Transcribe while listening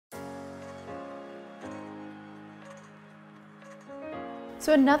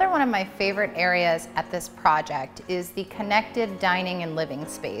So another one of my favorite areas at this project is the connected dining and living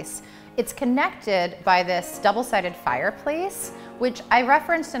space. It's connected by this double-sided fireplace, which I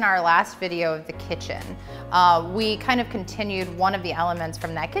referenced in our last video of the kitchen. We kind of continued one of the elements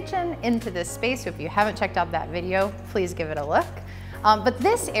from that kitchen into this space, so if you haven't checked out that video, please give it a look. But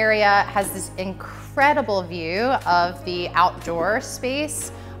this area has this incredible view of the outdoor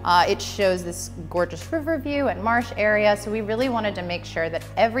space. It shows this gorgeous river view and marsh area, so we really wanted to make sure that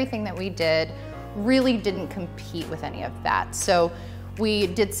everything that we did really didn't compete with any of that. So we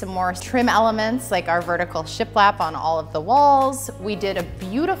did some more trim elements like our vertical shiplap on all of the walls. We did a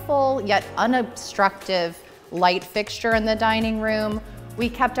beautiful yet unobstructive light fixture in the dining room. We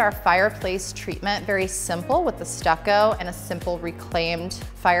kept our fireplace treatment very simple with the stucco and a simple reclaimed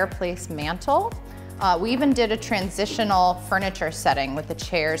fireplace mantle. We even did a transitional furniture setting with the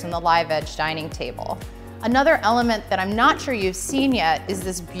chairs and the live edge dining table. Another element that I'm not sure you've seen yet is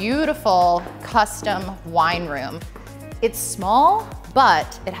this beautiful custom wine room. It's small,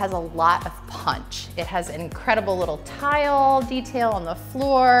 but it has a lot of punch. It has an incredible little tile detail on the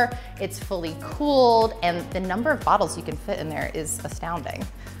floor. It's fully cooled, and the number of bottles you can fit in there is astounding.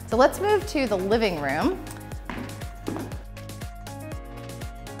 So let's move to the living room.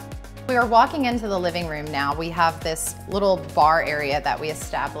 We are walking into the living room now. We have this little bar area that we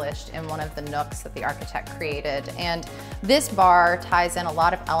established in one of the nooks that the architect created. And this bar ties in a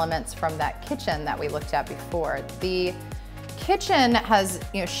lot of elements from that kitchen that we looked at before. The kitchen has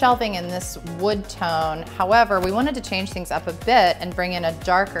shelving in this wood tone. However, we wanted to change things up a bit and bring in a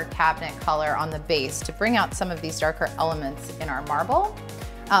darker cabinet color on the base to bring out some of these darker elements in our marble.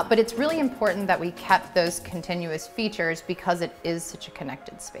 But it's really important that we kept those continuous features because it is such a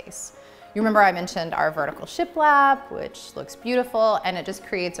connected space. You remember I mentioned our vertical shiplap, which looks beautiful, and it just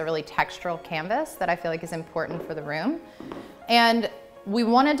creates a really textural canvas that I feel like is important for the room. And we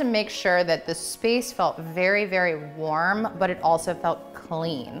wanted to make sure that the space felt very, very warm, but it also felt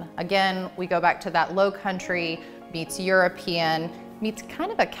clean. Again, we go back to that low country meets European, meets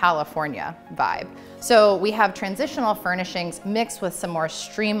kind of a California vibe. So we have transitional furnishings mixed with some more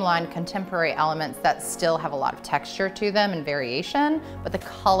streamlined contemporary elements that still have a lot of texture to them and variation, but the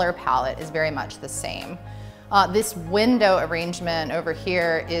color palette is very much the same. This window arrangement over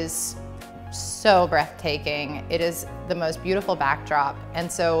here is so breathtaking. It is the most beautiful backdrop.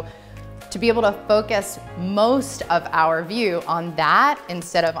 And so to be able to focus most of our view on that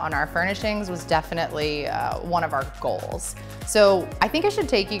instead of on our furnishings was definitely one of our goals. So I think I should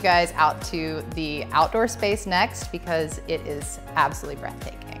take you guys out to the outdoor space next because it is absolutely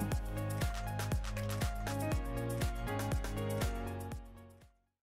breathtaking.